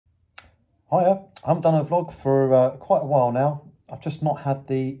Hiya, I haven't done a vlog for quite a while now. I've just not had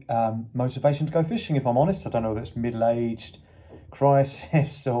the motivation to go fishing, if I'm honest. I don't know whether it's middle-aged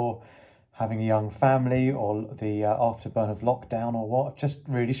crisis or having a young family or the afterburn of lockdown or what. I've just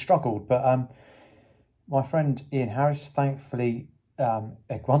really struggled. But my friend Ian Harris, thankfully,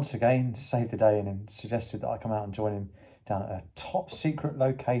 once again saved the day and suggested that I come out and join him down at a top secret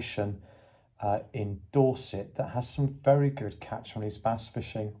location in Dorset that has some very good catch-release bass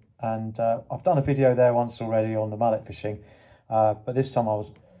fishing. And I've done a video there once already on the mullet fishing, but this time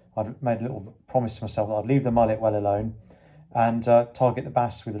I'd made a little promise to myself that I'd leave the mullet well alone and target the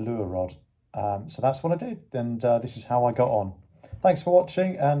bass with a lure rod. So that's what I did, and this is how I got on. Thanks for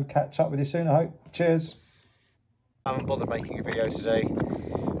watching, and catch up with you soon, I hope. Cheers. I haven't bothered making a video today.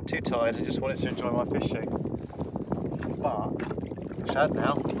 Too tired, I just wanted to enjoy my fishing. But I'm sad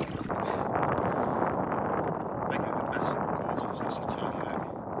now. Making it massive, of course, it's actually tiny.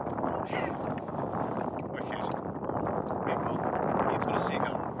 Wicked. Big one. It's got a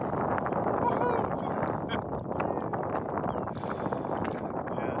seagull.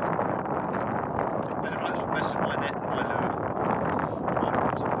 Yeah. Better not mess with my net and my lure.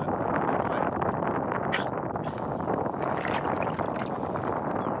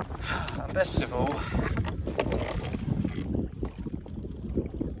 And best of all,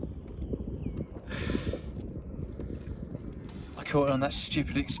 I caught it on that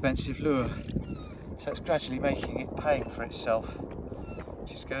stupidly expensive lure. So it's gradually making it paying for itself,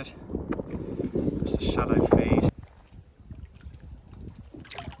 which is good. That's the shallow feed.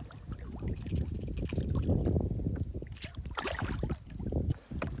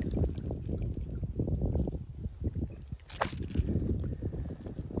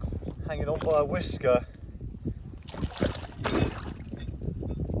 Hanging on by a whisker.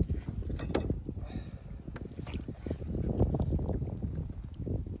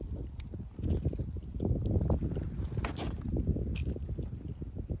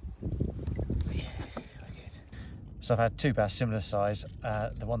 So I've had two bass similar size.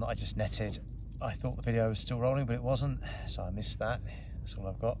 The one that I just netted, I thought the video was still rolling, but it wasn't, so I missed that. That's all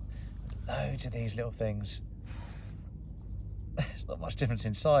I've got. Loads of these little things. There's not much difference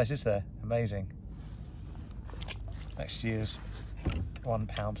in size, is there? Amazing. Next year's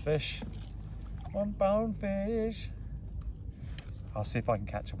 £1 fish. £1 fish. I'll see if I can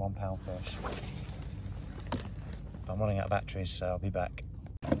catch a £1 fish. I'm running out of batteries, so I'll be back.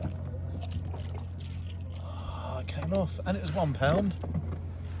 Came off, and it was £1. Never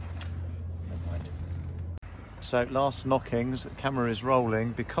mind. So last knockings, the camera is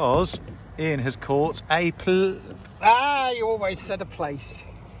rolling because Ian has caught a you always said a place.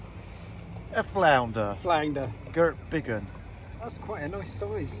 A flounder. Flounder. Gert Biggin. That's quite a nice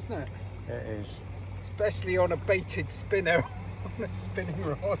size, isn't it? It is. Especially on a baited spinner on a spinning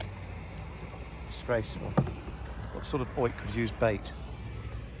rod. Disgraceful. What sort of oik could use bait?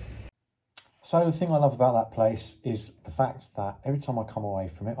 So the thing I love about that place is the fact that every time I come away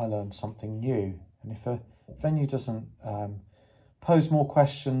from it, I learn something new. And if a venue doesn't pose more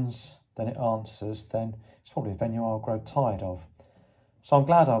questions than it answers, then it's probably a venue I'll grow tired of. So I'm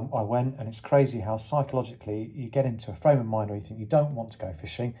glad I went, and it's crazy how psychologically you get into a frame of mind where you think you don't want to go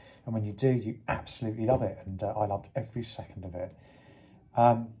fishing, and when you do, you absolutely love it. And I loved every second of it.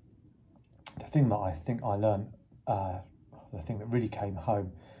 The thing that I think I learned, the thing that really came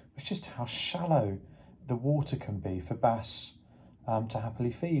home, was just how shallow the water can be for bass to happily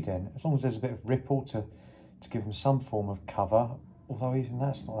feed in. As long as there's a bit of ripple to give them some form of cover, although even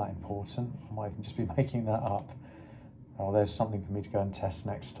that's not that important. I might even just be making that up. Well, there's something for me to go and test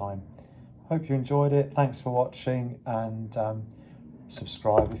next time. Hope you enjoyed it. Thanks for watching, and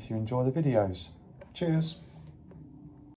subscribe if you enjoy the videos. Cheers.